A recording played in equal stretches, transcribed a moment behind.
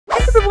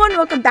up everyone,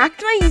 welcome back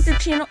to my YouTube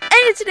channel, and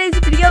in today's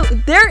video,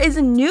 there is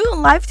a new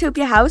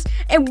Livetopia house,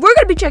 and we're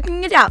going to be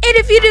checking it out. And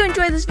if you do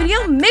enjoy this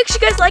video, make sure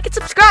you guys like and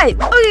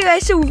subscribe. Okay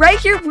guys, so right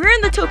here, we're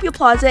in the Topia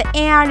Plaza,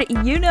 and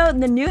you know,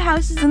 the new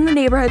house is in the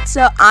neighborhood,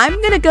 so I'm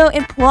going to go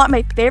and pull out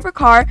my favorite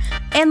car,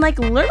 and like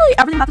literally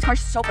everything about this car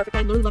is so perfect.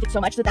 I literally love it so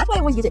much, so that's why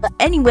I want to use it. But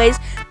anyways,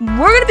 we're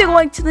going to be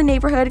going to the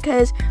neighborhood,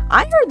 because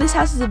I heard this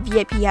house is a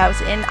VIP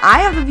house, and I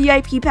have a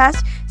VIP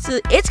pass, so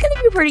it's going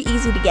to be pretty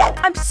easy to get.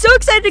 I'm so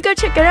excited to go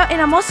check it out, and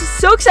I'm also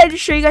so excited to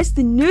show you guys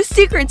the new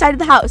secret inside of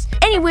the house.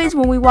 Anyways,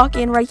 when we walk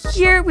in right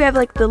here, we have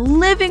like the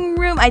living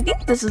room. I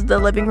think this is the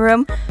living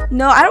room.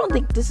 No, I don't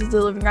think this is the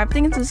living room. I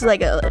think this is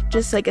like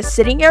just like a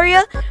sitting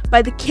area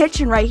by the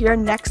kitchen right here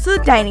next to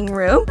the dining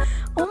room.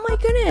 Oh my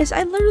goodness,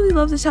 I literally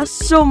love this house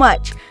so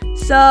much.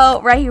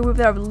 So right here we have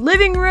our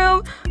living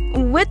room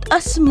with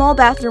a small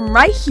bathroom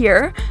right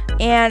here,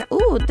 and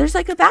ooh, there's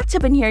like a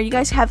bathtub in here. You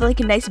guys have like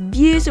a nice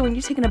view, so when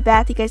you're taking a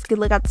bath, you guys can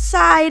look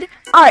outside.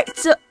 All right,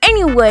 so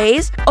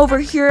anyways, over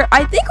here,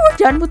 I think we're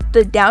done with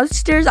the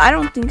downstairs. I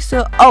don't think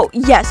so. Oh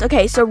yes,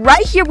 okay, so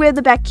right here we have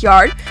the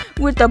backyard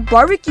with the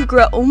barbecue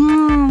grill.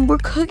 We're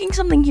cooking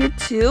something here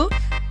too,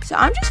 so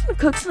I'm just gonna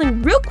cook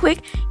something real quick,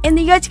 and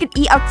then you guys can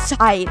eat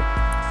outside.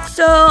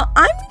 So I'm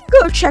gonna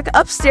go check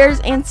upstairs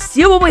and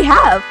see what we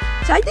have.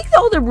 So I think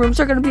all the rooms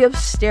are gonna be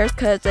upstairs,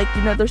 because like,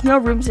 you know, there's no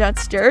rooms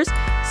downstairs.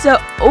 So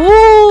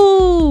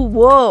oh,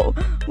 whoa,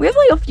 we have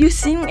like a few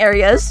seating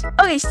areas.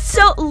 Okay,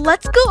 so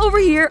let's go over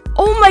here.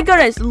 Oh my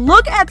goodness,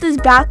 look at this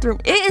bathroom.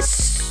 It is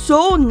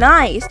so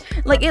nice.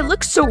 Like, it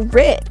looks so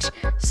rich.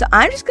 So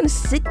I'm just gonna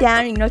sit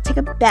down and, you know, take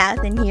a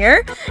bath in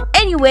here.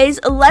 Anyways,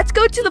 let's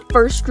go to the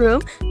first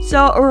room.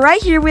 So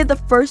right here we have the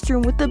first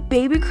room with the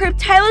baby crib,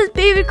 Tyler's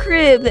baby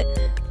crib.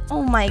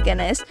 Oh my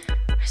goodness.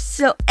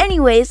 So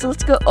anyways,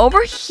 let's go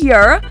over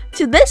here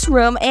to this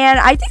room, and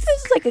I think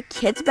this is like a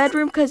kid's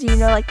bedroom, because you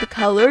know, like the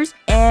colors.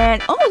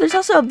 And oh, there's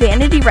also a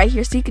vanity right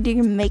here, so you can do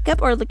your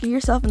makeup or look at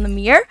yourself in the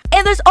mirror.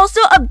 And there's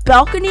also a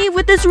balcony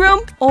with this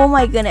room. Oh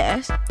my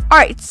goodness. All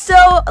right, so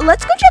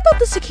let's go check out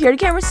the security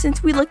cameras,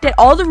 since we looked at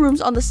all the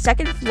rooms on the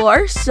second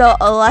floor. So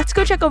let's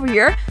go check over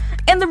here.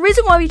 And the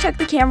reason why we checked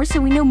the cameras,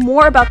 so we know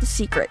more about the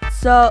secret.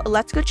 So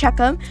let's go check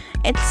them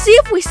and see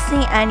if we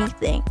see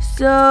anything.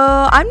 So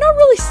I'm not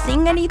really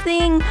seeing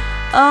anything, but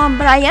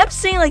I am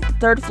seeing like the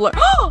third floor.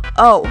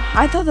 Oh,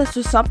 I thought this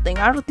was something.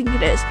 I don't think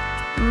it is.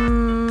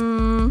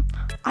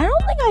 I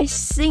don't think I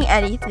see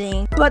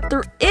anything, but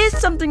there is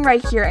something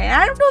right here, and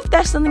I don't know if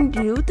that's something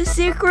to do with the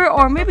secret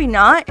or maybe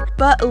not,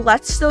 but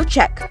let's still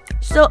check.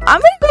 So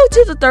I'm gonna go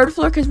to the third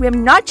floor, because we have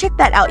not checked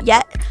that out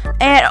yet.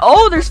 And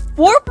oh, there's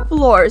 4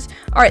 floors.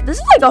 All right, this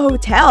is like a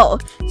hotel.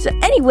 So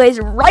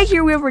anyways, right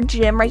here we have our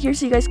gym right here,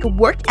 so you guys can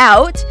work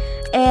out.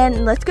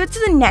 And let's go to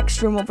the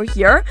next room over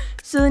here.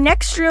 So the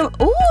next room,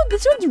 oh,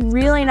 this one's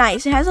really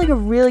nice. It has like a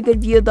really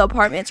good view of the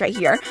apartments right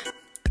here.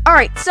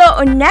 Alright,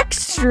 so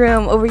next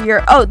room over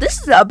here. Oh,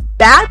 this is a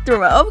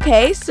bathroom.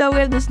 Okay, so we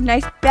have this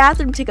nice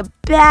bathroom, take a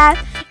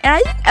bath. And I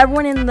think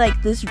everyone in like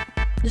this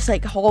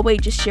like hallway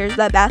just shares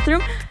that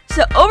bathroom.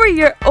 So over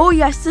here, oh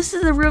yes, this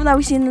is the room that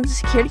we see in the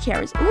security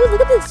cameras. Oh,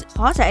 look at this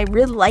closet. I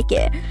really like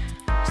it.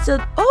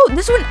 So, oh,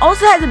 this one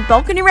also has a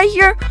balcony right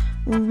here.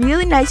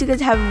 Really nice. You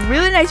guys have a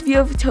really nice view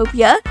of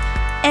Livetopia.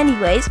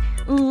 Anyways,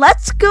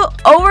 let's go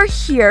over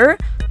here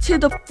to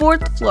the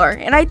 4th floor,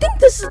 and I think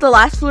this is the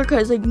last floor,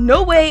 because like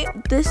no way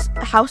this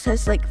house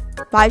has like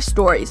 5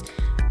 stories.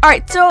 All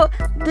right, so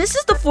this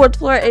is the 4th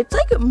floor. It's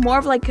like more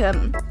of like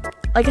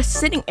a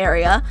sitting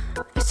area.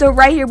 So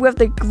right here we have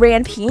the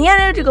grand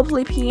piano to go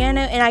play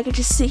piano, and I could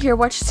just sit here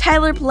watch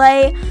Tyler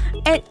play.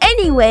 And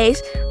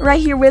anyways,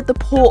 right here we have the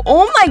pool.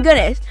 Oh my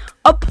goodness,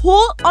 a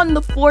pool on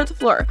the 4th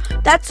floor.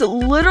 That's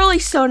literally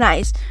so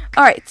nice.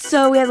 All right,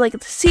 so we have like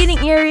the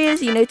seating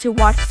areas, you know, to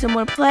watch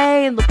someone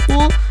play in the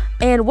pool.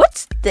 And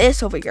what's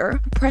this over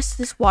here? Press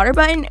this water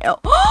button.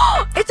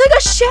 Oh, it's like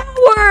a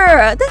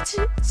shower. That's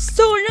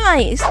so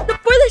nice. For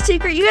the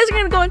secret, you guys are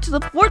going to go into the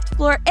 4th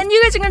floor, and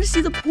you guys are going to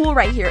see the pool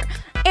right here.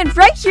 And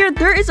right here,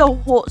 there is a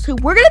hole. So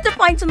we're going to have to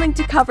find something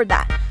to cover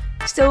that.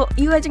 So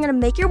you guys are going to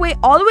make your way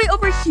all the way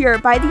over here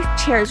by these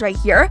chairs right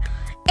here.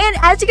 And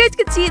as you guys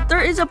can see,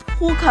 there is a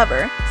pool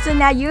cover. So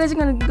now you guys are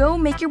going to go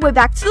make your way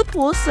back to the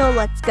pool. So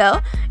let's go.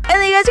 And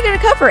then you guys are going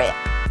to cover it.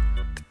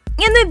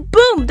 And then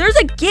boom, there's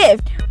a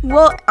gift.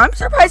 Well, I'm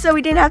surprised that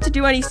we didn't have to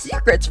do any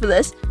secrets for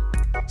this.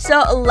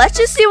 So let's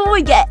just see what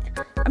we get.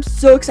 I'm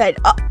so excited.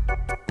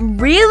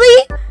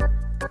 Really?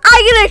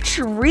 I get a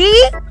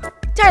tree?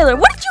 Tyler,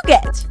 what did you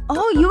get?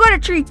 Oh, you got a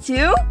tree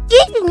too?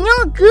 It's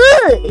not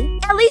good.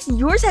 At least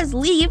yours has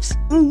leaves.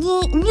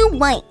 You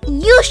might.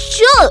 You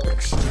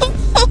shucks.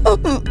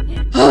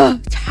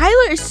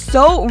 Tyler is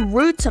so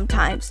rude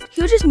sometimes.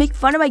 He'll just make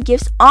fun of my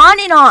gifts on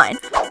and on.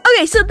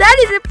 Okay, so that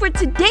is it for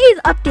today's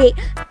update.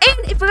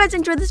 And if you guys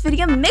enjoyed this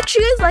video, make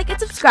sure you guys like and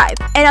subscribe.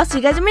 And I'll see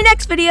you guys in my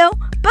next video.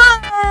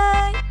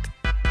 Bye!